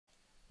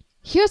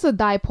Here's a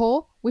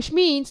dipole, which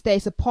means there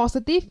is a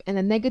positive and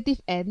a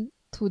negative end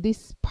to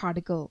this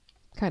particle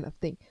kind of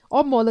thing,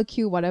 or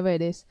molecule, whatever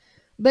it is.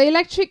 The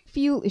electric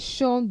field is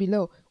shown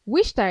below.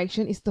 Which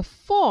direction is the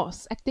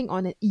force acting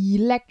on an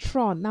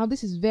electron? Now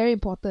this is very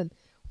important.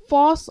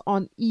 Force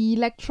on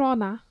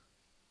electron.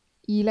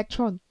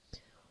 Electron.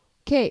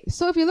 Okay,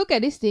 so if you look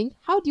at this thing,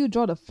 how do you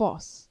draw the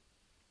force?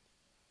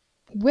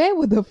 Where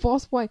would the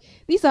force point?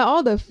 These are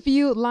all the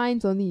field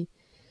lines only.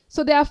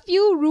 So there are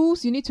few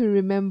rules you need to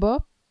remember.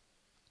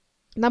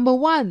 Number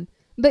one,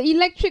 the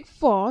electric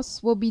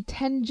force will be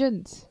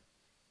tangent.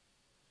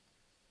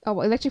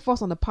 Our electric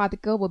force on the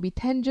particle will be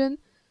tangent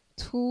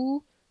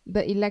to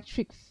the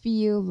electric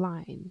field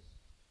line.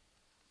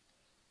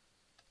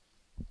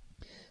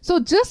 So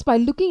just by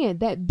looking at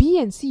that, B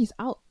and C is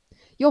out.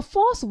 Your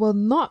force will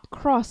not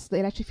cross the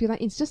electric field line.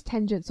 It's just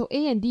tangent. So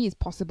A and D is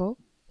possible,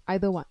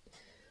 either one.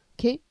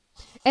 Okay.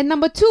 And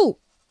number two,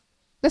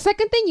 the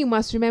second thing you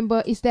must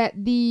remember is that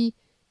the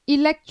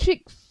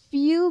electric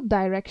field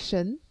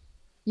direction,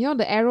 you know,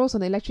 the arrows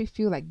on the electric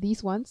field like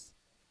these ones,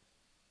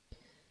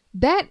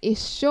 that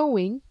is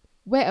showing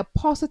where a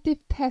positive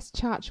test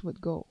charge would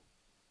go.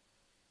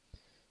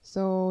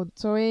 So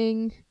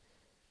showing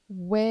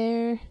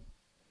where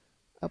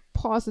a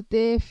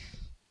positive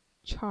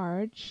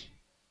charge,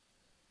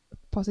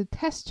 positive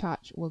test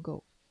charge will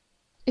go.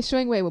 It's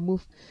showing where it will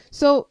move.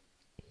 So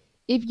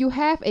if you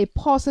have a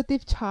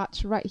positive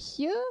charge right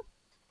here,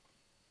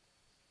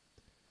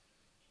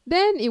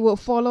 then it will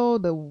follow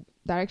the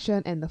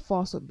direction and the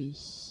force would be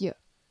here.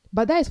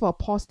 But that is for a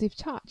positive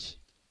charge.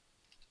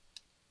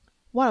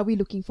 What are we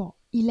looking for?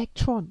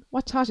 Electron.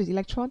 What charge is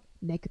electron?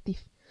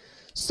 Negative.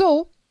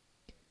 So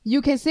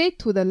you can say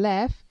to the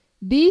left,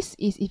 this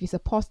is if it's a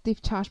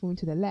positive charge moving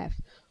to the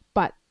left.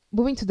 But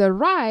moving to the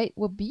right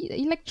will be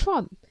the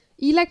electron.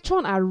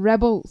 Electron are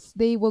rebels.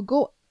 They will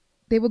go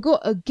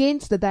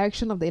against the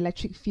direction of the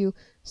electric field.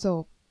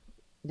 So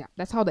yeah,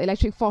 that's how the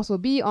electric force will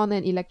be on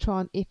an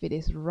electron if it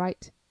is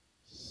right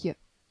here.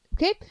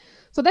 Okay,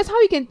 so that's how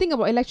you can think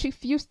about electric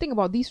fields. Think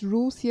about these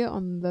rules here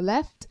on the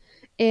left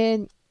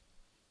and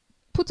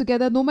put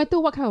together. No matter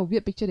what kind of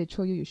weird picture they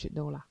show you, you should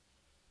know lah.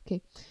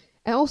 Okay,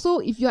 and also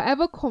if you're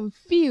ever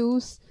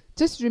confused,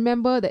 just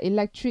remember the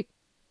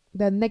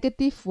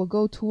negative will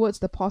go towards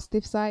the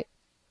positive side.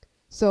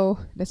 So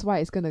that's why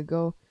it's gonna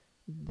go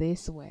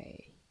this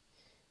way.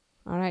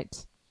 All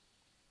right.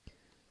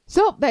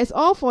 So that is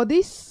all for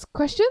this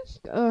question.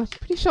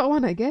 Pretty short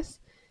one, I guess.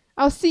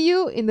 I'll see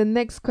you in the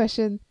next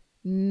question,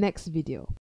 next video.